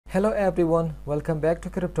Hello everyone, welcome back to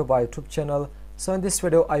Crypto by YouTube channel. So in this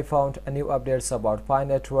video I found a new updates about Pi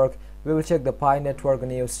network. We will check the Pi network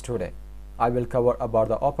news today. I will cover about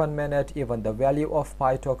the open mainnet, even the value of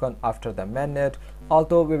Pi token after the mainnet.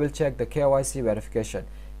 Although we will check the KYC verification.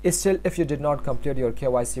 Still, if you did not complete your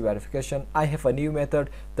KYC verification, I have a new method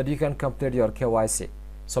that you can complete your KYC.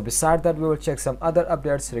 So beside that, we will check some other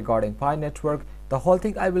updates regarding Pi network. The whole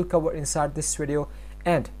thing I will cover inside this video.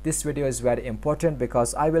 And this video is very important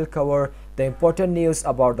because I will cover the important news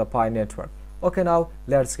about the Pi network. Okay, now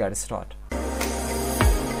let's get started.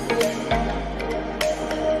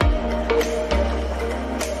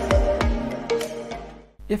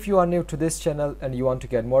 If you are new to this channel and you want to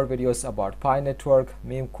get more videos about Pi network,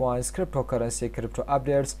 meme coins, cryptocurrency, crypto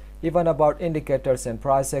updates, even about indicators and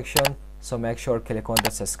price action, so make sure click on the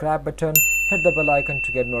subscribe button, hit the bell icon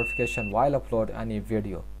to get notification while upload any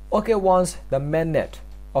video. Okay, once the mainnet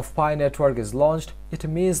of Pi network is launched, it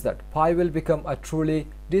means that Pi will become a truly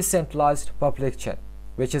decentralized public chain,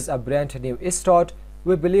 which is a brand new start.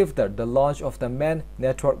 We believe that the launch of the main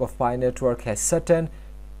network of Pi network has certain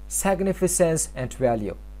significance and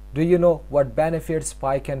value. Do you know what benefits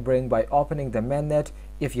Pi can bring by opening the mainnet?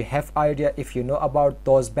 If you have idea, if you know about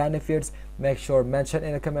those benefits, make sure mention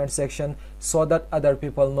in the comment section so that other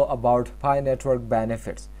people know about Pi network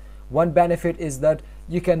benefits. One benefit is that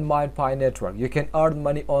you can mine Pi network. You can earn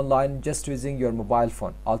money online just using your mobile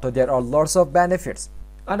phone. Although there are lots of benefits.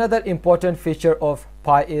 Another important feature of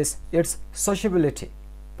Pi is its sociability.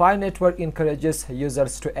 Pi network encourages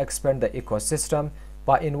users to expand the ecosystem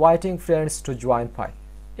by inviting friends to join Pi.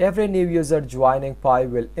 Every new user joining Pi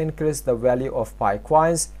will increase the value of Pi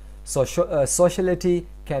coins. So sociality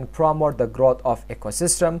can promote the growth of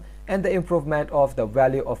ecosystem and the improvement of the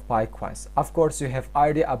value of Pi coins. Of course, you have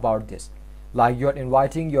idea about this. Like you're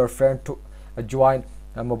inviting your friend to join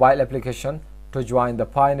a mobile application to join the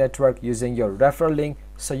Pi network using your referral link.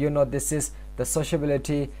 So you know this is the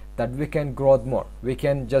sociability that we can grow more. We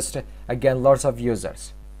can just again lots of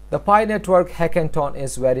users. The Pi network hackathon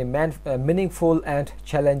is very meaningful and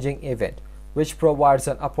challenging event, which provides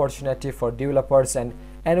an opportunity for developers and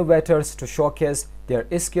innovators to showcase their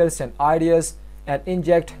skills and ideas and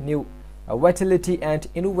inject new vitality and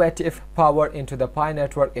innovative power into the Pi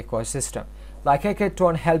network ecosystem. Like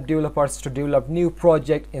hackathon help developers to develop new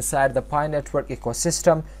projects inside the Pi network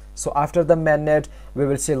ecosystem. So after the mainnet, we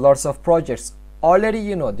will see lots of projects. Already,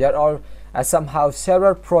 you know, there are somehow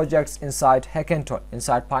several projects inside hackathon,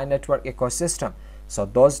 inside Pi network ecosystem. So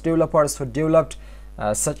those developers who developed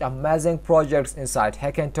such amazing projects inside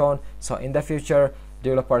hackathon, so in the future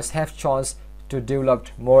developers have chance to develop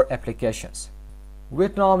more applications.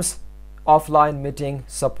 Vietnam's offline meeting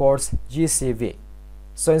supports GCV.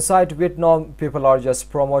 So inside Vietnam, people are just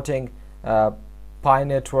promoting Pi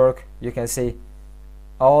network. You can see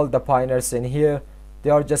all the pioneers in here. They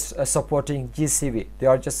are just supporting GCV. They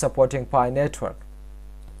are just supporting Pi network.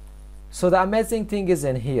 So the amazing thing is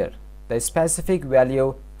in here. The specific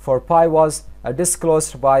value for Pi was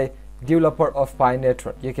disclosed by developer of Pi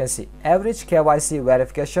network. You can see average KYC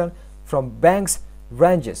verification from banks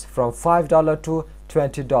ranges from $5 to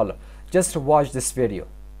 $20. Just watch this video.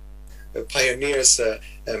 Pioneers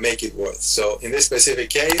make it worth. So in this specific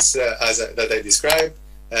case, that I described,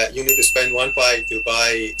 you need to spend 1 Pi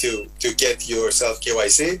to get yourself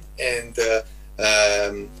KYC, and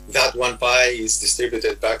that 1 Pi is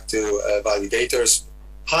distributed back to validators.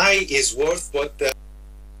 Pi is worth what the...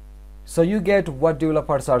 So you get what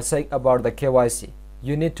developers are saying about the KYC.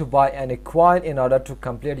 You need to buy any coin in order to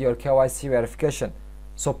complete your KYC verification.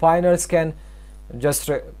 So pioneers can just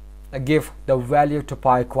give the value to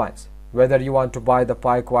Pi coins. Whether you want to buy the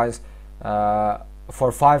Pi coins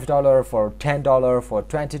for $5, for $10, for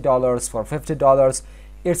 $20, for $50,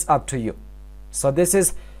 it's up to you. So this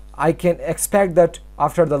is, I can expect that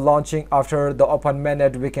after the launching, after the open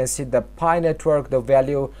mainnet, we can see the Pi network, the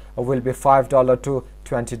value will be $5 to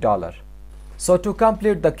 $20. So to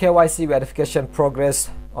complete the KYC verification progress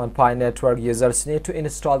on Pi network, users need to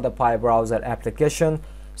install the Pi browser application.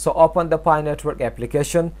 So open the Pi network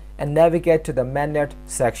application and navigate to the mainnet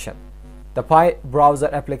section. The Pi browser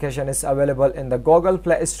application is available in the Google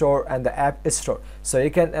Play Store and the App Store. So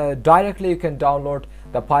you can directly download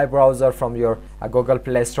the Pi browser from your Google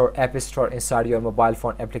Play Store, App Store inside your mobile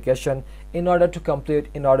phone application in order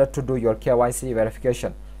to do your KYC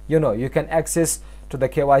verification. You know, you can access to the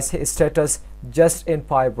KYC status just in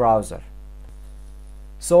Pi browser.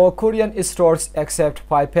 So Korean stores accept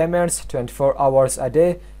Pi payments 24 hours a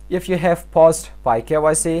day if you have paused Pi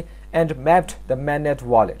KYC and mapped the mainnet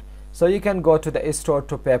wallet. So you can go to the store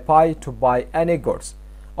to pay Pi to buy any goods.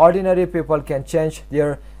 Ordinary people can change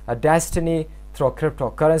their destiny through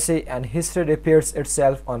cryptocurrency, and history repeats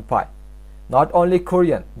itself on Pi. Not only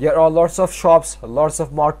Korean, there are lots of shops, lots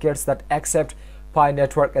of markets that accept Pi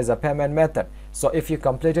network as a payment method. So if you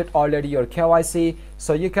completed already your KYC,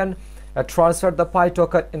 so you can transfer the Pi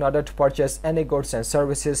token in order to purchase any goods and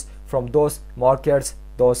services from those markets,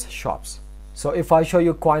 those shops. So if I show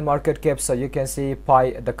you coin market cap, so you can see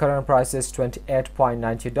Pi, the current price is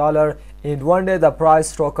 $28.90. In one day the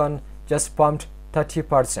price token just pumped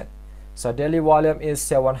 30%. So daily volume is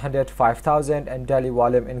 705,000 and daily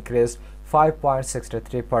volume increased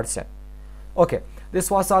 5.63%. Okay,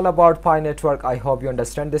 this was all about Pi network. I hope you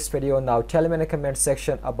understand this video. Now tell me in the comment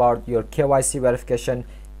section about your KYC verification.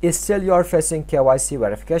 Is still you are facing KYC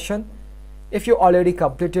verification? If you already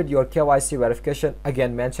completed your KYC verification,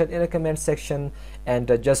 again mention in the comment section,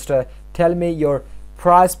 and just tell me your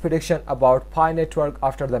price prediction about Pi network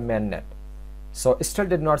after the mainnet. So still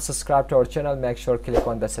did not subscribe to our channel, make sure click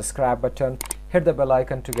on the subscribe button, hit the bell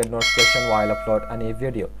icon to get notification while upload any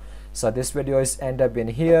video. So this video is end up in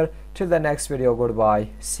here. Till the next video, goodbye,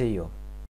 see you.